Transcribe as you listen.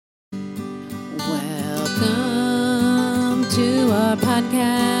to our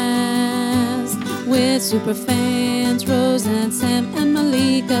podcast with super fans Rose and Sam and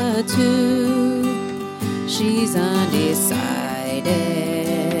Malika too. She's undecided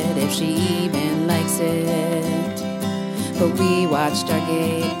if she even likes it, but we watch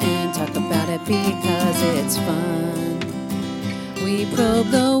Stargate and talk about it because it's fun. We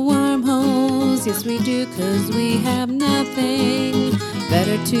probe the wormholes, yes we do, 'cause we have nothing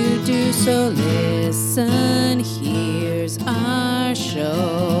better to do, so listen, here's our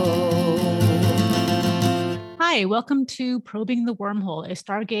show. Hi, welcome to Probing the Wormhole, a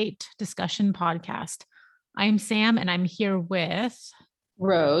Stargate discussion podcast. I'm Sam, and I'm here with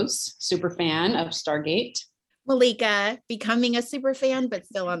Rose, super fan of Stargate. Malika, becoming a super fan, but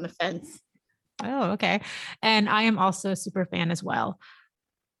still on the fence. Oh, okay. And I am also a super fan as well.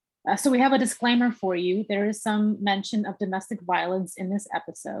 So we have a disclaimer for you. There is some mention of domestic violence in this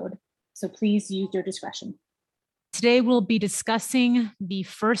episode, so please use your discretion. Today we'll be discussing the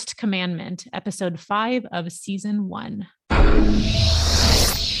First Commandment, episode 5 of season 1.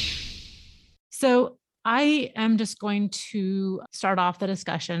 So I am just going to start off the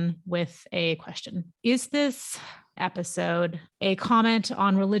discussion with a question. Is this episode a comment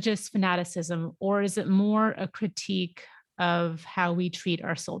on religious fanaticism, or is it more a critique of how we treat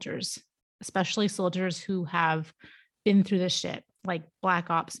our soldiers, especially soldiers who have been through this shit, like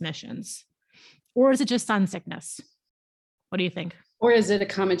Black Ops missions? Or is it just sun sickness? What do you think? Or is it a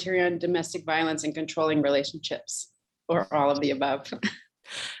commentary on domestic violence and controlling relationships, or all of the above?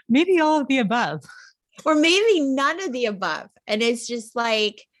 Maybe all of the above. Or maybe none of the above. And it's just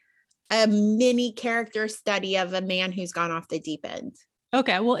like a mini character study of a man who's gone off the deep end.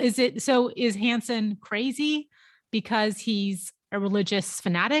 Okay, well, is Hansen crazy because he's a religious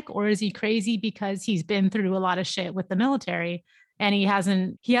fanatic, or is he crazy because he's been through a lot of shit with the military and he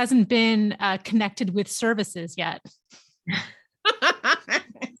hasn't been connected with services yet?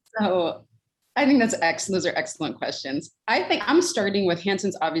 So I think that's excellent. Those are excellent questions. I think I'm starting with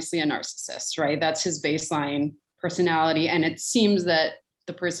Hansen's obviously a narcissist, right? That's his baseline personality. And it seems that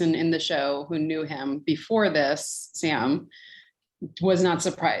the person in the show who knew him before this, Sam, was not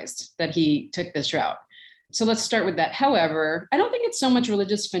surprised that he took this route. So let's start with that. However, I don't think it's so much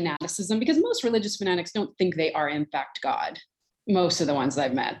religious fanaticism, because most religious fanatics don't think they are in fact God. Most of the ones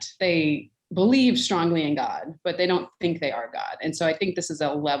I've met, they believe strongly in God, but they don't think they are God. And so I think this is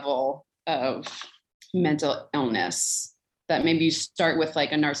a level of mental illness that maybe you start with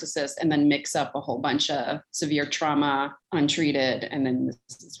like a narcissist and then mix up a whole bunch of severe trauma untreated, and then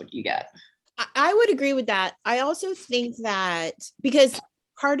this is what you get. I would agree with that. I also think that because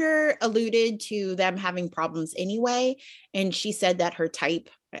Carter alluded to them having problems anyway, and she said that her type,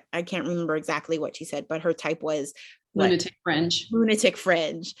 I can't remember exactly what she said, but her type was lunatic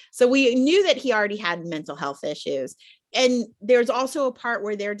fringe. So we knew that he already had mental health issues. And there's also a part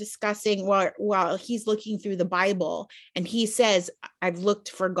where they're discussing while he's looking through the Bible, and he says, I've looked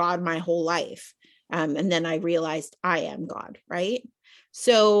for God my whole life. And then I realized I am God, right?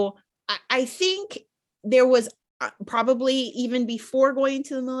 So I think there was probably, even before going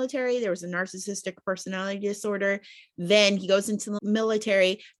into the military, there was a narcissistic personality disorder. Then he goes into the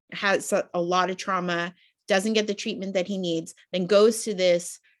military, has a lot of trauma, doesn't get the treatment that he needs, then goes to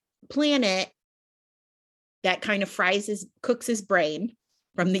this planet that kind of cooks his brain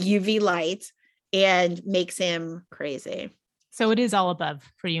from the UV light and makes him crazy. So it is all above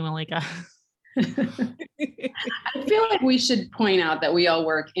for you, Malika. I feel like we should point out that we all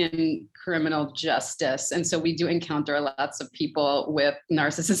work in criminal justice. And so we do encounter lots of people with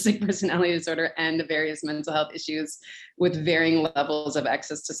narcissistic personality disorder and various mental health issues with varying levels of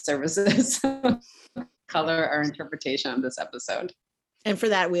access to services. Color our interpretation of this episode. And for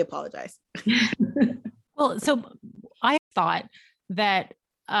that, we apologize. Well, so I thought that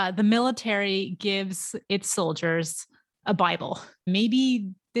the military gives its soldiers a Bible. Maybe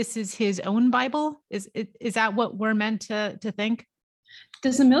this is his own Bible. Is that what we're meant to think?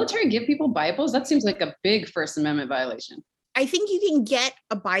 Does the military give people Bibles? That seems like a big First Amendment violation. I think you can get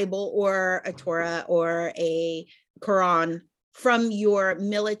a Bible or a Torah or a Quran from your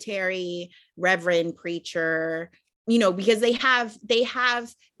military reverend, preacher, because they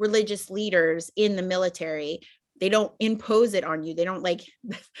have religious leaders in the military. They don't impose it on you. They don't like,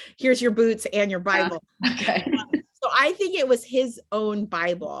 here's your boots and your Bible. Okay. So I think it was his own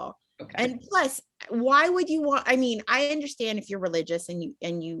Bible. Okay. And plus, why would you want, I understand if you're religious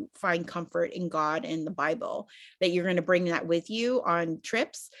and you find comfort in God and the Bible, that you're going to bring that with you on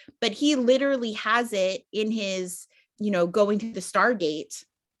trips, but he literally has it in his, going to the Stargate.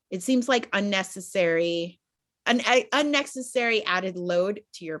 It seems like an unnecessary added load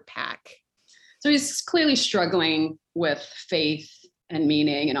to your pack. So he's clearly struggling with faith and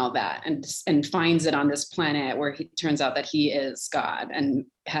meaning and all that, and finds it on this planet where he turns out that he is God and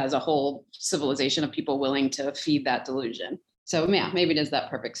has a whole civilization of people willing to feed that delusion. So yeah, maybe it is that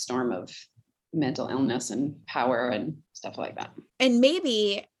perfect storm of mental illness and power and stuff like that. And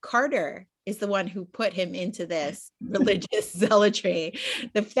maybe Carter is the one who put him into this religious zealotry.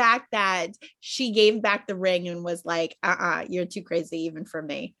 The fact that she gave back the ring and was like, you're too crazy even for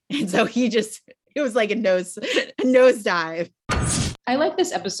me. And so it was like a nosedive. I like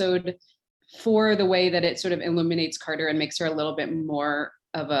this episode for the way that it sort of illuminates Carter and makes her a little bit more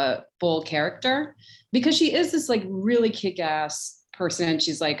of a bold character, because she is this like really kick-ass person.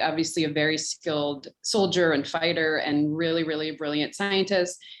 She's like obviously a very skilled soldier and fighter and really, really brilliant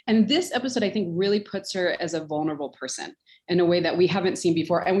scientist. And this episode, I think, really puts her as a vulnerable person in a way that we haven't seen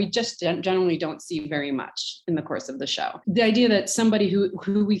before. And we just generally don't see very much in the course of the show. The idea that somebody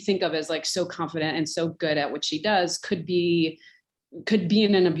who we think of as like so confident and so good at what she does could be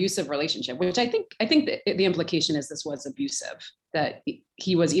in an abusive relationship, which I think the implication is this was abusive, that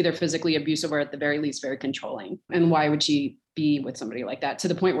he was either physically abusive or at the very least very controlling. And why would she be with somebody like that to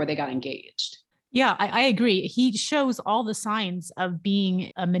the point where they got engaged? Yeah, I agree. He shows all the signs of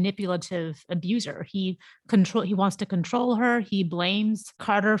being a manipulative abuser. He wants to control her. He blames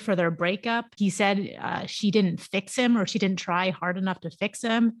Carter for their breakup. He said she didn't fix him, or she didn't try hard enough to fix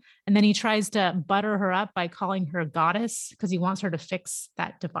him. And then he tries to butter her up by calling her goddess because he wants her to fix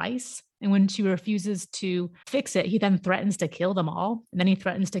that device. And when she refuses to fix it, he then threatens to kill them all. And then he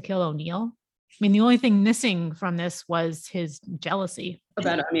threatens to kill O'Neill. I mean, the only thing missing from this was his jealousy.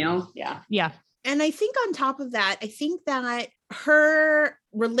 About O'Neill. Yeah. Yeah. And I think on top of that, I think that her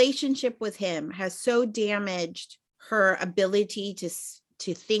relationship with him has so damaged her ability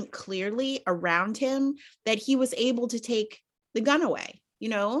to think clearly around him that he was able to take the gun away. You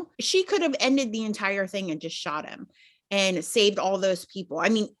know, she could have ended the entire thing and just shot him and saved all those people. I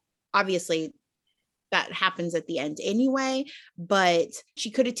mean, obviously that happens at the end anyway, but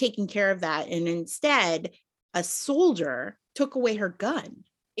she could have taken care of that. And instead, a soldier took away her gun.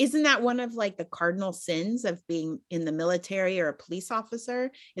 Isn't that one of like the cardinal sins of being in the military or a police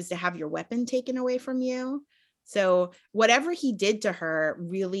officer, is to have your weapon taken away from you? So whatever he did to her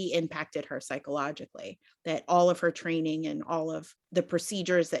really impacted her psychologically, that all of her training and all of the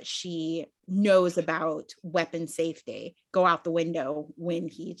procedures that she knows about weapon safety go out the window when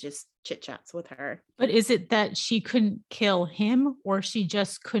he just chit chats with her. But is it that she couldn't kill him, or she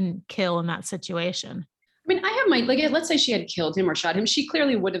just couldn't kill in that situation? I mean, I have let's say she had killed him or shot him. She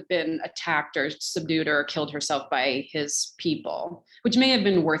clearly would have been attacked or subdued or killed herself by his people, which may have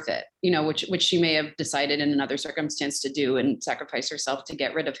been worth it, you know, which she may have decided in another circumstance to do and sacrifice herself to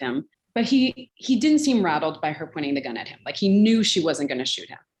get rid of him. But he didn't seem rattled by her pointing the gun at him. Like he knew she wasn't going to shoot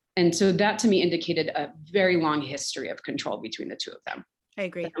him. And so that to me indicated a very long history of control between the two of them. I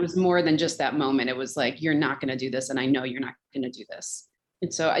agree. It was more than just that moment. It was like, you're not going to do this. And I know you're not going to do this.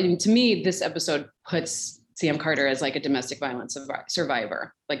 And so, I mean, to me, this episode puts Sam Carter as like a domestic violence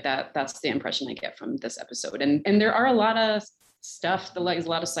survivor. Like that's the impression I get from this episode. And there are a lot of stuff, there's a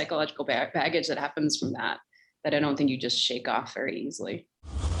lot of psychological baggage that happens from that I don't think you just shake off very easily.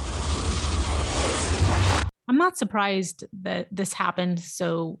 I'm not surprised that this happened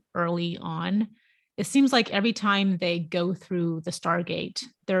so early on. It seems like every time they go through the Stargate,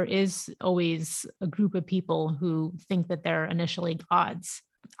 there is always a group of people who think that they're initially gods.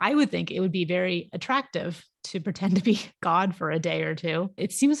 I would think it would be very attractive to pretend to be God for a day or two.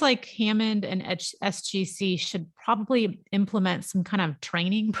 It seems like Hammond and SGC should probably implement some kind of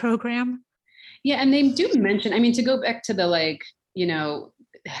training program. Yeah, and they do mention, I mean, to go back to the like, you know,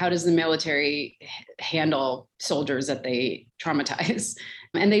 how does the military handle soldiers that they traumatize?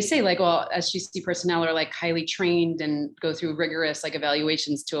 And they say like, well, SGC personnel are like highly trained and go through rigorous like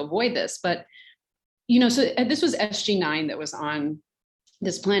evaluations to avoid this. But, you know, so this was SG9 that was on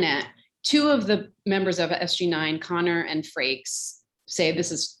this planet. Two of the members of SG9, Connor and Frakes, say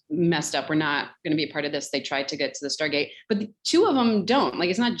this is messed up. We're not going to be a part of this. They tried to get to the Stargate, but the two of them don't. Like,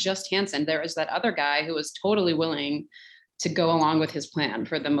 it's not just Hansen. There is that other guy who was totally willing to go along with his plan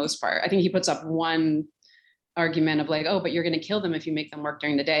for the most part. I think he puts up one argument of like, oh, but you're going to kill them if you make them work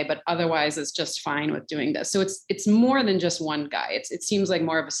during the day, but otherwise it's just fine with doing this. So it's more than just one guy. It seems like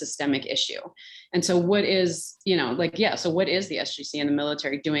more of a systemic issue. And so what is, you know, like, yeah, so what is the SGC and the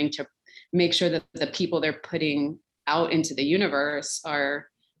military doing to make sure that the people they're putting out into the universe are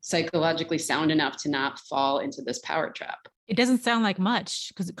psychologically sound enough to not fall into this power trap? It doesn't sound like much,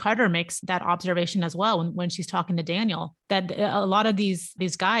 because Carter makes that observation as well when she's talking to Daniel, that a lot of these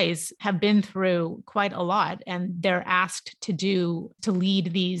guys have been through quite a lot, and they're asked to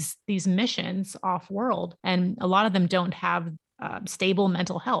lead these missions off world. And a lot of them don't have stable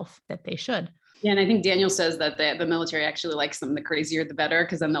mental health that they should. Yeah, and I think Daniel says that the military actually likes them. The crazier, the better,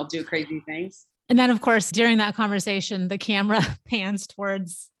 because then they'll do crazy things. And then, of course, during that conversation, the camera pans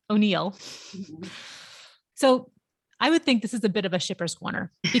towards O'Neill. Mm-hmm. So I would think this is a bit of a shipper's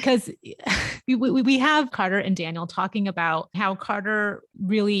corner, because we have Carter and Daniel talking about how Carter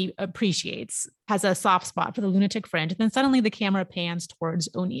really has a soft spot for the lunatic fringe. And then suddenly the camera pans towards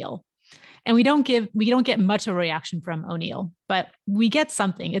O'Neill. And we don't get much of a reaction from O'Neill, but we get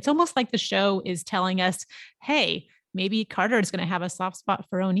something. It's almost like the show is telling us, hey, maybe Carter is going to have a soft spot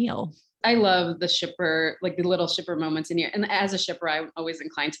for O'Neill. I love the shipper, like the little shipper moments in here. And as a shipper, I'm always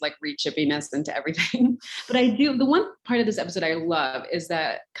inclined to like read shippiness into everything. But the one part of this episode I love is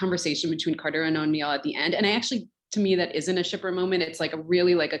that conversation between Carter and O'Neill at the end. And to me, that isn't a shipper moment. It's like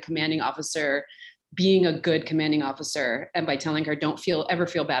a commanding officer being a good commanding officer, and by telling her, don't ever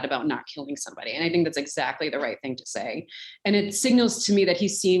feel bad about not killing somebody. And I think that's exactly the right thing to say. And it signals to me that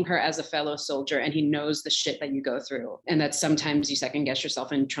he's seeing her as a fellow soldier, and he knows the shit that you go through, and that sometimes you second guess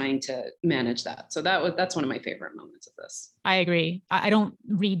yourself in trying to manage that. So that's one of my favorite moments of this. I agree. I don't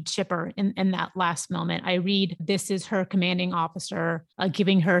read shipper in that last moment. I read, this is her commanding officer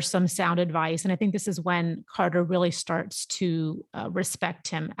giving her some sound advice. And I think this is when Carter really starts to respect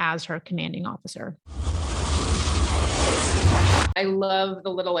him as her commanding officer. I love the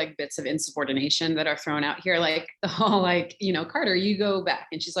little like bits of insubordination that are thrown out here. Like the whole Carter, you go back.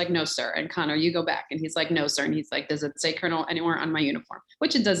 And she's like, no, sir. And Connor, you go back. And he's like, no, sir. And he's like, does it say Colonel anywhere on my uniform?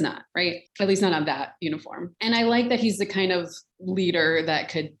 Which it does not, right? At least not on that uniform. And I like that he's the kind of leader that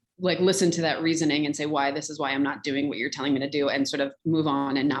could like listen to that reasoning and say, this is why I'm not doing what you're telling me to do, and sort of move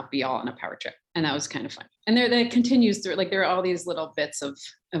on and not be all on a power trip. And that was kind of fun. And that continues through, like there are all these little bits of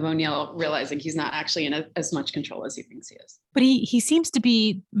O'Neill realizing he's not actually in as much control as he thinks he is. But he seems to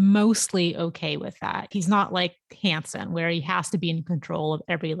be mostly okay with that. He's not like Hansen, where he has to be in control of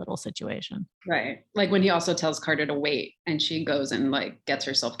every little situation. Right. Like when he also tells Carter to wait, and she goes and like gets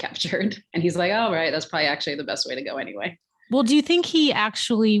herself captured. And he's like, oh, right, that's probably actually the best way to go anyway. Well, do you think he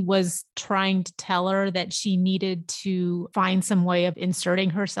actually was trying to tell her that she needed to find some way of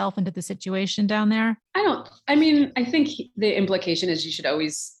inserting herself into the situation down there? I think the implication is you should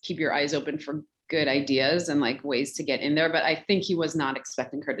always keep your eyes open for good ideas and like ways to get in there. But I think he was not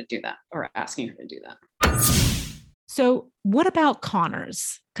expecting her to do that or asking her to do that. So what about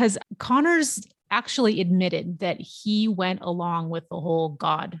Connors? Because Connors actually admitted that he went along with the whole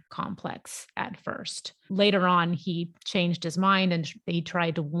God complex at first. Later on, he changed his mind and he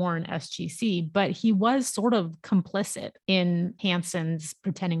tried to warn SGC, but he was sort of complicit in Hansen's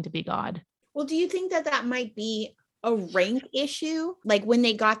pretending to be God. Well, do you think that might be a rank issue? Like when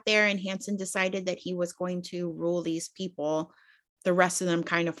they got there and Hansen decided that he was going to rule these people, the rest of them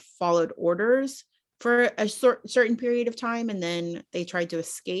kind of followed orders for a certain period of time, and then they tried to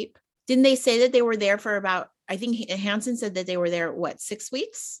escape. Didn't they say that they were there for about, I think Hansen said that they were there, 6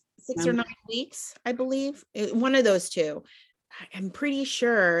 weeks? 6 or 9 weeks, I believe. One of those two. I'm pretty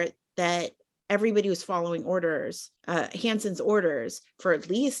sure that everybody was following orders, Hansen's orders, for at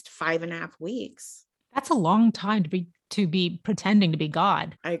least 5.5 weeks. That's a long time to be pretending to be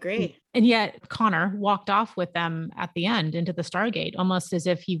God. I agree. And yet Connor walked off with them at the end into the Stargate, almost as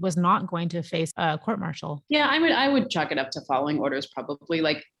if he was not going to face a court-martial. Yeah, I would chalk it up to following orders probably.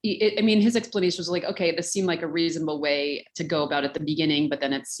 Like, his explanation was like, okay, this seemed like a reasonable way to go about at the beginning, but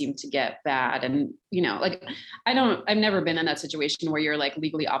then it seemed to get bad. And, I've never been in that situation where you're like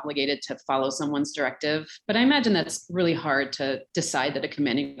legally obligated to follow someone's directive. But I imagine that's really hard to decide that a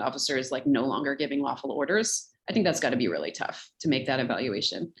commanding officer is like no longer giving lawful orders. I think that's got to be really tough to make that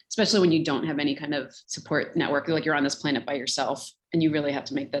evaluation, especially when you don't have any kind of support network, like you're on this planet by yourself and you really have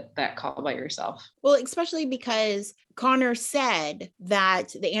to make that call by yourself. Well, especially because Connor said that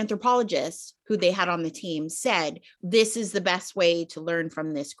the anthropologist who they had on the team said, this is the best way to learn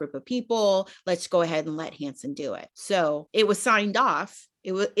from this group of people. Let's go ahead and let Hansen do it. So it was signed off.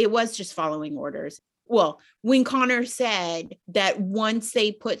 It was just following orders. Well, when Connor said that once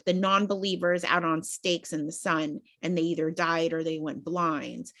they put the non-believers out on stakes in the sun and they either died or they went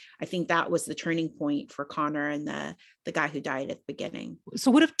blind, I think that was the turning point for Connor and the guy who died at the beginning. So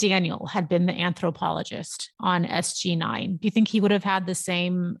what if Daniel had been the anthropologist on SG9? Do you think he would have had the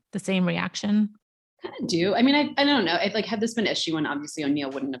same reaction? Kind of do. I mean, I don't know. Like, had this been SG1, obviously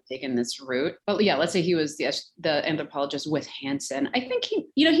O'Neill wouldn't have taken this route. But yeah, let's say he was the anthropologist with Hansen. I think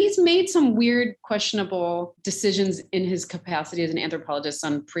he's made some weird, questionable decisions in his capacity as an anthropologist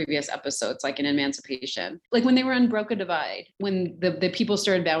on previous episodes, like in Emancipation. Like when they were on Broca Divide, when the people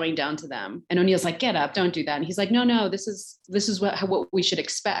started bowing down to them, and O'Neill's like, "Get up, don't do that." And he's like, "No, this is what we should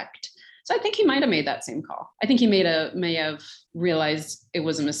expect." So I think he might have made that same call. I think he may have realized it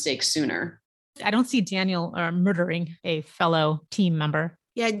was a mistake sooner. I don't see Daniel murdering a fellow team member.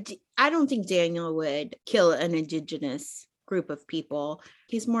 Yeah, I don't think Daniel would kill an indigenous group of people.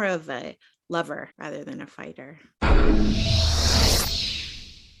 He's more of a lover rather than a fighter.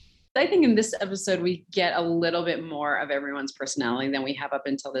 I think in this episode, we get a little bit more of everyone's personality than we have up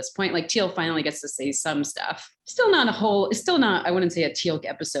until this point. Like Teal finally gets to say some stuff. It's still not, I wouldn't say a Teal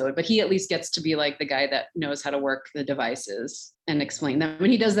episode, but he at least gets to be like the guy that knows how to work the devices and explain them.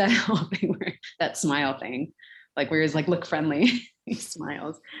 When he does that whole thing where that smile thing, like where he's like, look friendly, he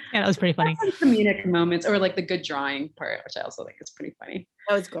smiles. Yeah, that was pretty funny. Comedic moments, or like the good drawing part, which I also think is pretty funny.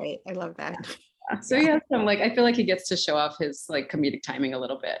 That was great. I love that. So yeah, I feel like he gets to show off his like comedic timing a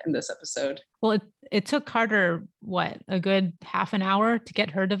little bit in this episode. Well, it took Carter, a good half an hour to get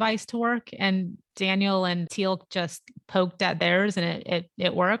her device to work, and Daniel and Teal just poked at theirs and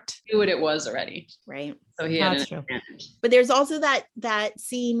it worked. Knew what it was already. Right. So he had an advantage. But there's also that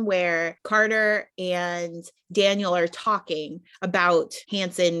scene where Carter and Daniel are talking about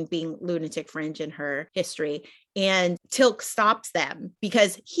Hansen being lunatic fringe in her history. And Tilk stops them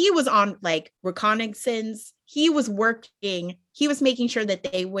because he was on like reconnaissance. He was working. He was making sure that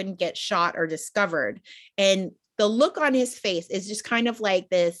they wouldn't get shot or discovered. And the look on his face is just kind of like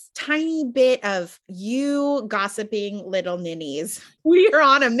this tiny bit of you gossiping little ninnies. We are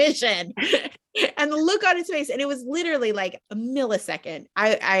on a mission. And the look on his face, and it was literally like a millisecond.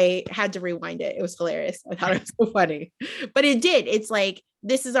 I had to rewind it. It was hilarious. I thought it was so funny, but it did. It's like,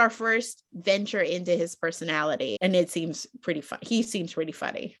 this is our first venture into his personality, and it seems pretty fun. He seems pretty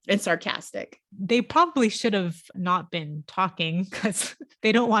funny and sarcastic. They probably should have not been talking because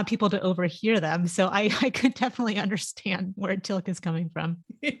they don't want people to overhear them. So I could definitely understand where Tilk is coming from.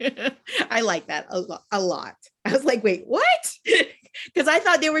 I like that a lot. I was like, wait, what? Because I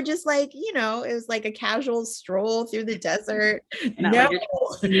thought they were just like, it was like a casual stroll through the desert. No,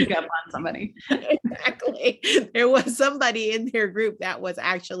 sneak up on somebody. Exactly. There was somebody in their group that was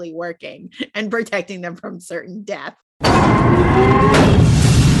actually working and protecting them from certain death.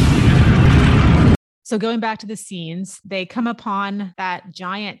 So going back to the scenes, they come upon that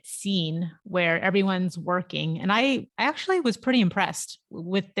giant scene where everyone's working. And I actually was pretty impressed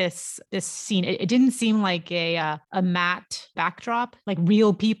with this scene. It didn't seem like a matte backdrop, like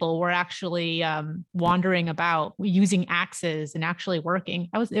real people were actually wandering about using axes and actually working.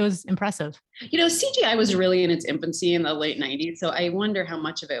 It was impressive. CGI was really in its infancy in the late 90s. So I wonder how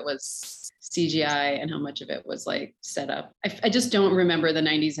much of it was CGI and how much of it was like set up. I just don't remember the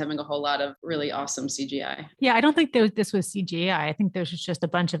 90s having a whole lot of really awesome CGI. Yeah, I don't think this was CGI. I think there's just a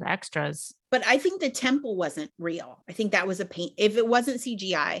bunch of extras. But I think the temple wasn't real. I think that was a paint. If it wasn't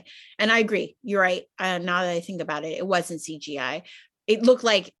CGI, and I agree, you're right. Now that I think about it, it wasn't CGI. It looked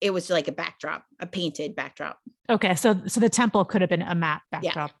like it was like a backdrop, a painted backdrop. Okay, so the temple could have been a matte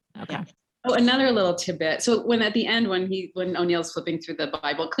backdrop. Yeah. Okay. Yeah. Oh, another little tidbit. So when at the end, when O'Neill's flipping through the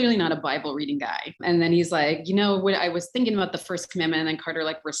Bible, clearly not a Bible reading guy. And then he's like, when I was thinking about the first commandment, and then Carter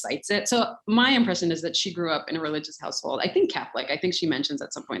like recites it. So my impression is that she grew up in a religious household. I think Catholic. I think she mentions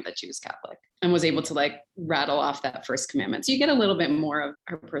at some point that she was Catholic and was able to like rattle off that first commandment. So you get a little bit more of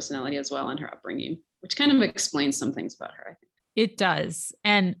her personality as well and her upbringing, which kind of explains some things about her, I think. It does.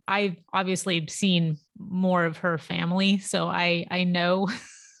 And I've obviously seen more of her family. So I know...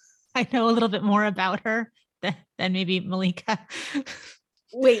 I know a little bit more about her than maybe Malika.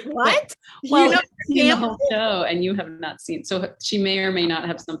 Wait, what? Well, you've seen the whole show and you have not seen. So she may or may not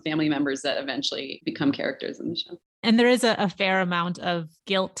have some family members that eventually become characters in the show. And there is a fair amount of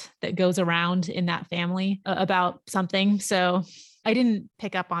guilt that goes around in that family about something. So I didn't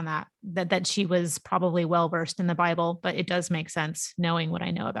pick up on that she was probably well-versed in the Bible, but it does make sense knowing what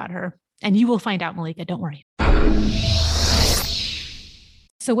I know about her. And you will find out, Malika, don't worry.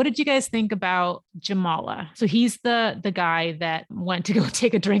 So what did you guys think about Jamala? So he's the guy that went to go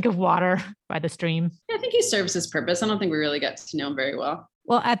take a drink of water by the stream. Yeah, I think he serves his purpose. I don't think we really got to know him very well.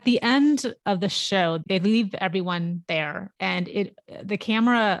 Well, at the end of the show, they leave everyone there and the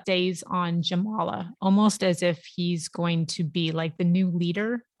camera stays on Jamala, almost as if he's going to be like the new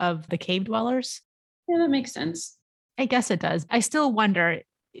leader of the cave dwellers. Yeah, that makes sense. I guess it does. I still wonder,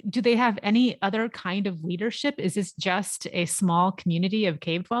 Do they have any other kind of leadership? Is this just a small community of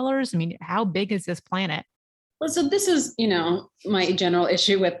cave dwellers? I mean, how big is this planet? Well, so this is, my general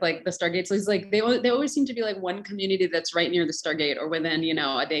issue with like the Stargates is like they always seem to be like one community that's right near the Stargate or within,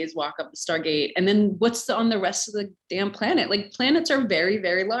 a day's walk of the Stargate. And then what's on the rest of the damn planet? Like planets are very,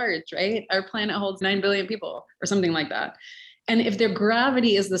 very large, right? Our planet holds 9 billion people or something like that. And if their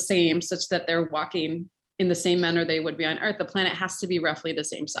gravity is the same, such that they're walking in the same manner they would be on Earth, the planet has to be roughly the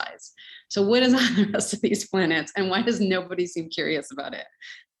same size. So what is on the rest of these planets? And why does nobody seem curious about it?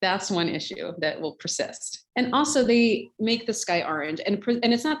 That's one issue that will persist. And also they make the sky orange and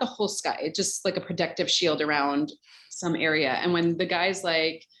it's not the whole sky. It's just like a protective shield around some area. And when the guy's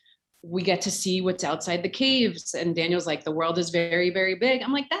like, we get to see what's outside the caves. And Daniel's like, the world is very, very big.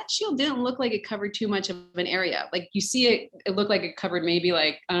 I'm like, that shield didn't look like it covered too much of an area. Like you see it looked like it covered maybe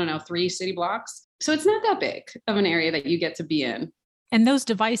like, 3 city blocks. So it's not that big of an area that you get to be in. And those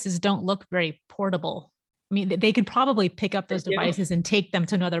devices don't look very portable. I mean, they could probably pick up those devices and take them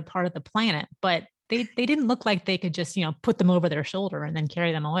to another part of the planet, but they didn't look like they could just, put them over their shoulder and then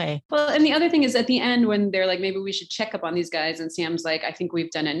carry them away. Well, and the other thing is at the end when they're like, maybe we should check up on these guys. And Sam's like, I think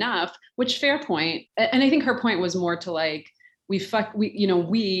we've done enough, which fair point. And I think her point was more to like, we,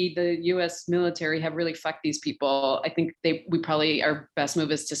 the US military have really fucked these people. I think we probably, our best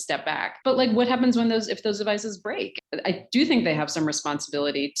move is to step back. But like, what happens if those devices break? I do think they have some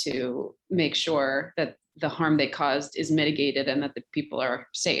responsibility to make sure that the harm they caused is mitigated and that the people are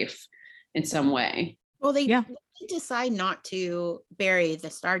safe in some way. Well, they decide not to bury the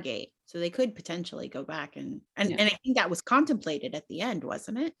Stargate. So they could potentially go back and I think that was contemplated at the end,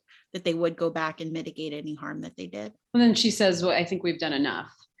 wasn't it? That they would go back and mitigate any harm that they did. And then she says, well, I think we've done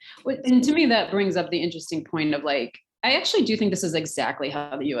enough. And to me, that brings up the interesting point of like, I actually do think this is exactly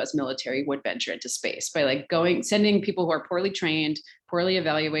how the US military would venture into space by like sending people who are poorly trained, poorly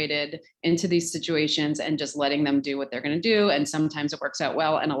evaluated into these situations and just letting them do what they're going to do. And sometimes it works out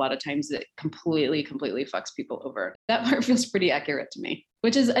well. And a lot of times it completely fucks people over. That part feels pretty accurate to me,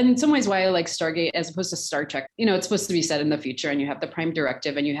 which is in some ways why I like Stargate as opposed to Star Trek. It's supposed to be set in the future and you have the Prime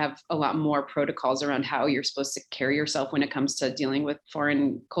Directive and you have a lot more protocols around how you're supposed to carry yourself when it comes to dealing with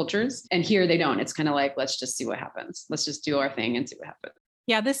foreign cultures. And here they don't. It's kind of like, let's just see what happens. Let's just do our thing and see what happens.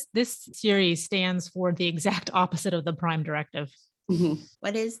 Yeah, this series stands for the exact opposite of the Prime Directive. Mm-hmm.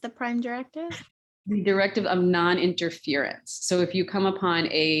 What is the Prime Directive? The directive of non-interference. So if you come upon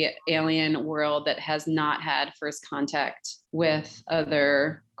a alien world that has not had first contact with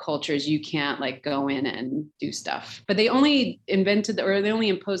other cultures, you can't like go in and do stuff. But they only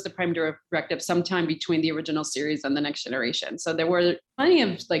imposed the Prime Directive sometime between the original series and the Next Generation. So there were plenty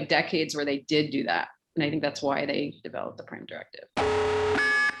of like decades where they did do that. And I think that's why they developed the Prime Directive.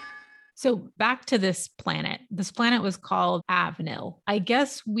 So back to this planet. This planet was called Avnil. I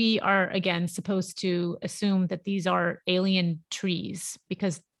guess we are, again, supposed to assume that these are alien trees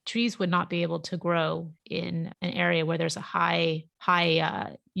because trees would not be able to grow in an area where there's a high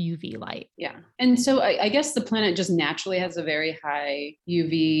UV light. Yeah. And so I guess the planet just naturally has a very high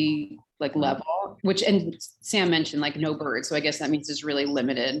UV like level, and Sam mentioned like no birds. So I guess that means there's really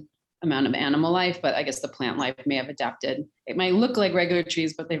limited amount of animal life, but I guess the plant life may have adapted. It might look like regular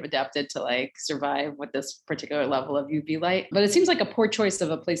trees, but they've adapted to like survive with this particular level of UV light. But it seems like a poor choice of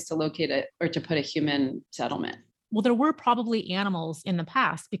a place to locate it or to put a human settlement. Well, there were probably animals in the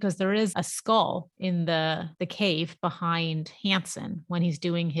past because there is a skull in the cave behind Hansen when he's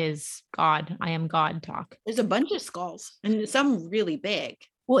doing his God, I am God talk. There's a bunch of skulls and some really big.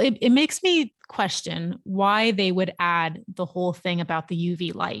 Well, it makes me question why they would add the whole thing about the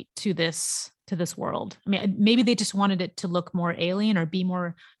UV light to this world. I mean, maybe they just wanted it to look more alien or be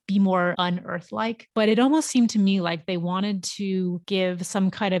more unearth-like, but it almost seemed to me like they wanted to give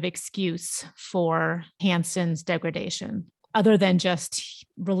some kind of excuse for Hansen's degradation, other than just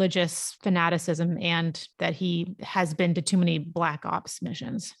religious fanaticism and that he has been to too many black ops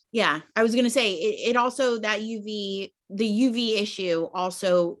missions. Yeah, I was going to say it also that the UV issue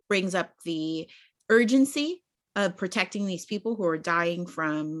also brings up the urgency of protecting these people who are dying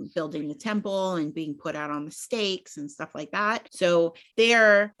from building the temple and being put out on the stakes and stuff like that. So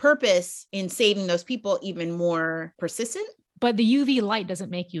their purpose in saving those people even more persistent. But the UV light doesn't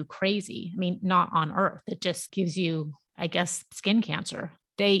make you crazy. I mean, not on Earth. It just gives you, I guess, skin cancer.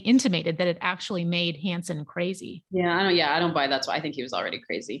 They intimated that it actually made Hansen crazy. I don't buy that. So I think he was already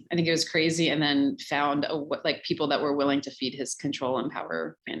crazy. I think he was crazy and then found people that were willing to feed his control and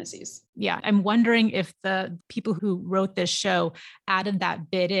power fantasies. Yeah. I'm wondering if the people who wrote this show added that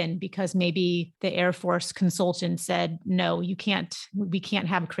bit in because maybe the Air Force consultant said, no, we can't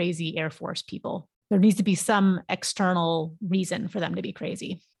have crazy Air Force people. There needs to be some external reason for them to be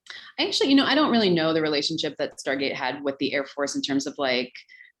crazy. Actually, I don't really know the relationship that Stargate had with the Air Force in terms of like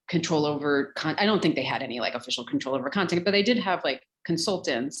control over, I don't think they had any like official control over content, but they did have like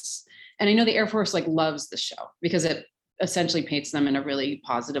consultants. And I know the Air Force like loves the show because it essentially paints them in a really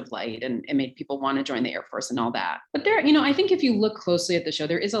positive light, and it made people want to join the Air Force and all that. But there, I think if you look closely at the show,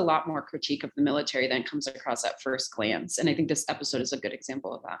 there is a lot more critique of the military than comes across at first glance. And I think this episode is a good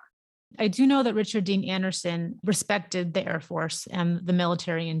example of that. I do know that Richard Dean Anderson respected the Air Force and the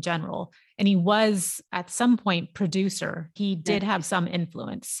military in general. And he was at some point producer. He did have some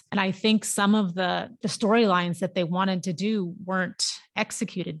influence. And I think some of the storylines that they wanted to do weren't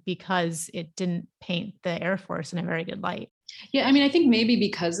executed because it didn't paint the Air Force in a very good light. Yeah, I mean, I think maybe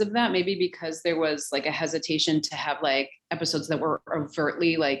because of that, maybe because there was like a hesitation to have like episodes that were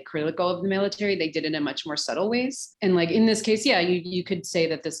overtly like critical of the military, they did it in much more subtle ways. And like in this case, yeah, you could say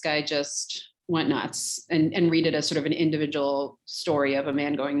that this guy just went nuts and read it as sort of an individual story of a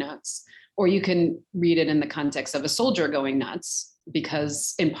man going nuts. Or you can read it in the context of a soldier going nuts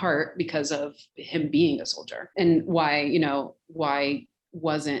in part because of him being a soldier, and why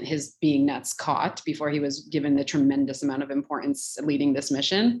wasn't his being nuts caught before he was given the tremendous amount of importance leading this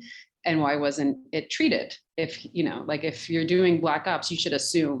mission? And why wasn't it treated? If you're doing black ops, you should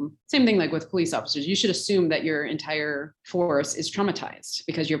assume, same thing like with police officers, you should assume that your entire force is traumatized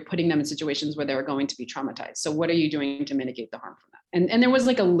because you're putting them in situations where they're going to be traumatized. So what are you doing to mitigate the harm from that? And there was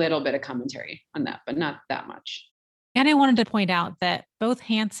like a little bit of commentary on that, but not that much. And I wanted to point out that both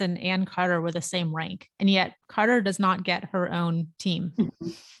Hansen and Carter were the same rank, and yet Carter does not get her own team. Mm-hmm.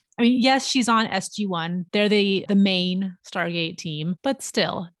 I mean, yes, she's on SG1. They're the main Stargate team, but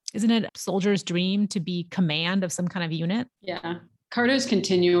still, isn't it a soldier's dream to be command of some kind of unit? Yeah. Carter's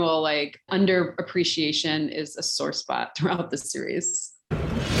continual like underappreciation is a sore spot throughout the series.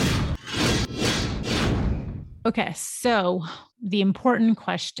 Okay, so the important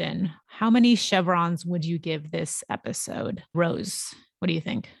question, how many chevrons would you give this episode? Rose, what do you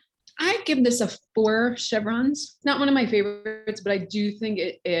think? I give this a 4 chevrons. Not one of my favorites, but I do think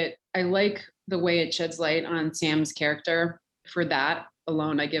I like the way it sheds light on Sam's character. For that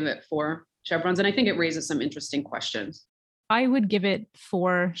alone, I give it 4 chevrons. And I think it raises some interesting questions. I would give it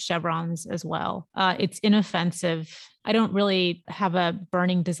 4 chevrons as well. It's inoffensive. I don't really have a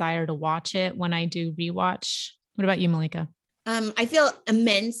burning desire to watch it when I do rewatch. What about you, Malika? I feel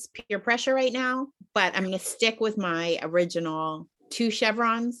immense peer pressure right now, but I'm going to stick with my original 2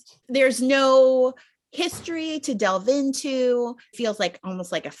 chevrons. There's no history to delve into. Feels like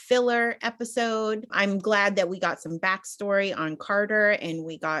almost like a filler episode. I'm glad that we got some backstory on Carter and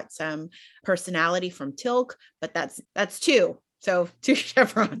we got some personality from Tilk, but that's 2. So 2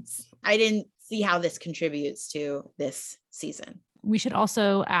 chevrons. I didn't see how this contributes to this season. We should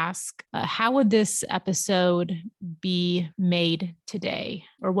also ask, how would this episode be made today,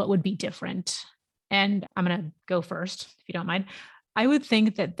 or what would be different? And I'm going to go first, if you don't mind. I would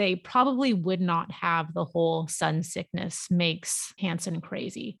think that they probably would not have the whole sun sickness makes Hansen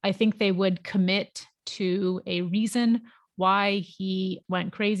crazy. I think they would commit to a reason why he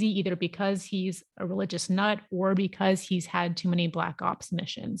went crazy, either because he's a religious nut or because he's had too many black ops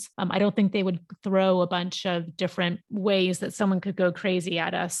missions. I don't think they would throw a bunch of different ways that someone could go crazy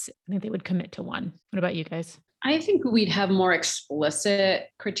at us. I think they would commit to one. What about you guys? I think we'd have more explicit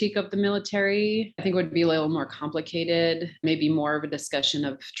critique of the military. I think it would be a little more complicated, maybe more of a discussion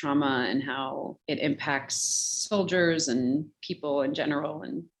of trauma and how it impacts soldiers and people in general.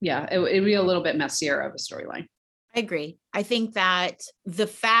 And yeah, it'd be a little bit messier of a storyline. I agree. I think that the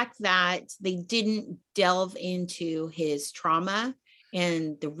fact that they didn't delve into his trauma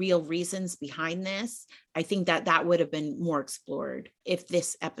and the real reasons behind this, I think that would have been more explored if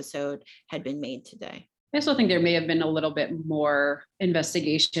this episode had been made today. I also think there may have been a little bit more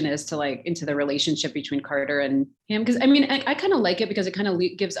investigation as to like into the relationship between Carter and him. Because I mean, I kind of like it because it kind of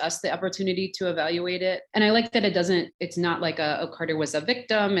gives us the opportunity to evaluate it. And I like that it's not like Carter was a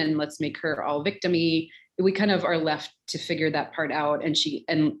victim and let's make her all victim-y. We kind of are left to figure that part out. And she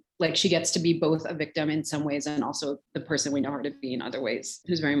gets to be both a victim in some ways and also the person we know her to be in other ways,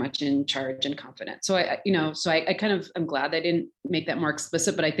 who's very much in charge and confident. So I'm glad they didn't make that more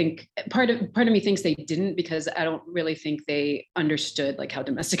explicit, but I think part of me thinks they didn't because I don't really think they understood like how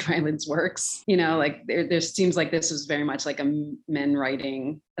domestic violence works. Like there seems like this was very much like a men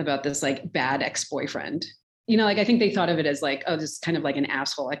writing about this like bad ex-boyfriend. like I think they thought of it as like, oh, this is kind of like an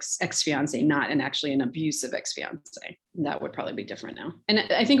asshole ex-fiance, not actually an abusive ex-fiance. That would probably be different now. And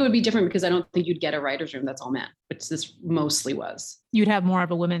I think it would be different because I don't think you'd get a writer's room that's all men, which this mostly was. You'd have more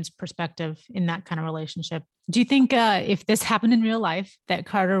of a women's perspective in that kind of relationship. Do you think if this happened in real life, that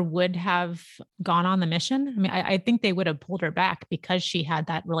Carter would have gone on the mission? I mean, I think they would have pulled her back because she had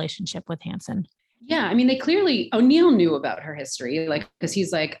that relationship with Hansen. Yeah, I mean, O'Neill knew about her history, like, because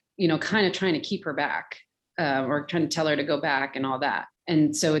he's like, kind of trying to keep her back. Or trying to tell her to go back and all that.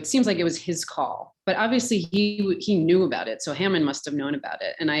 And so it seems like it was his call, but obviously he knew about it. So Hammond must have known about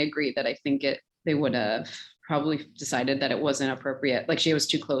it. And I agree that I think they would have probably decided that it wasn't appropriate. Like she was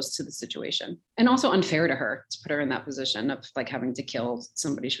too close to the situation and also unfair to her to put her in that position of like having to kill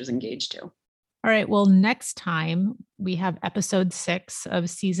somebody she was engaged to. All right. Well, next time we have episode 6 of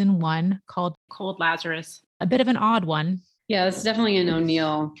season 1 called Cold Lazarus, a bit of an odd one. Yeah, it's definitely an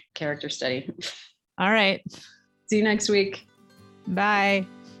O'Neill character study. All right. See you next week. Bye.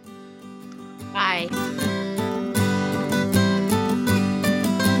 Bye.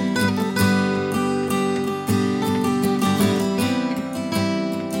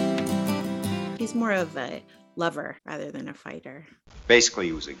 He's more of a lover rather than a fighter. Basically,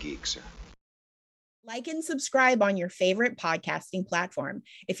 he was a geek, sir. Like and subscribe on your favorite podcasting platform.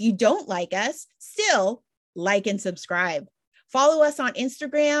 If you don't like us, still like and subscribe. Follow us on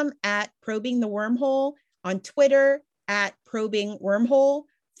Instagram at Probing the Wormhole, on Twitter at Probing Wormhole,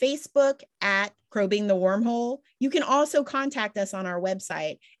 Facebook at Probing the Wormhole. You can also contact us on our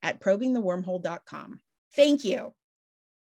website at probingthewormhole.com. Thank you.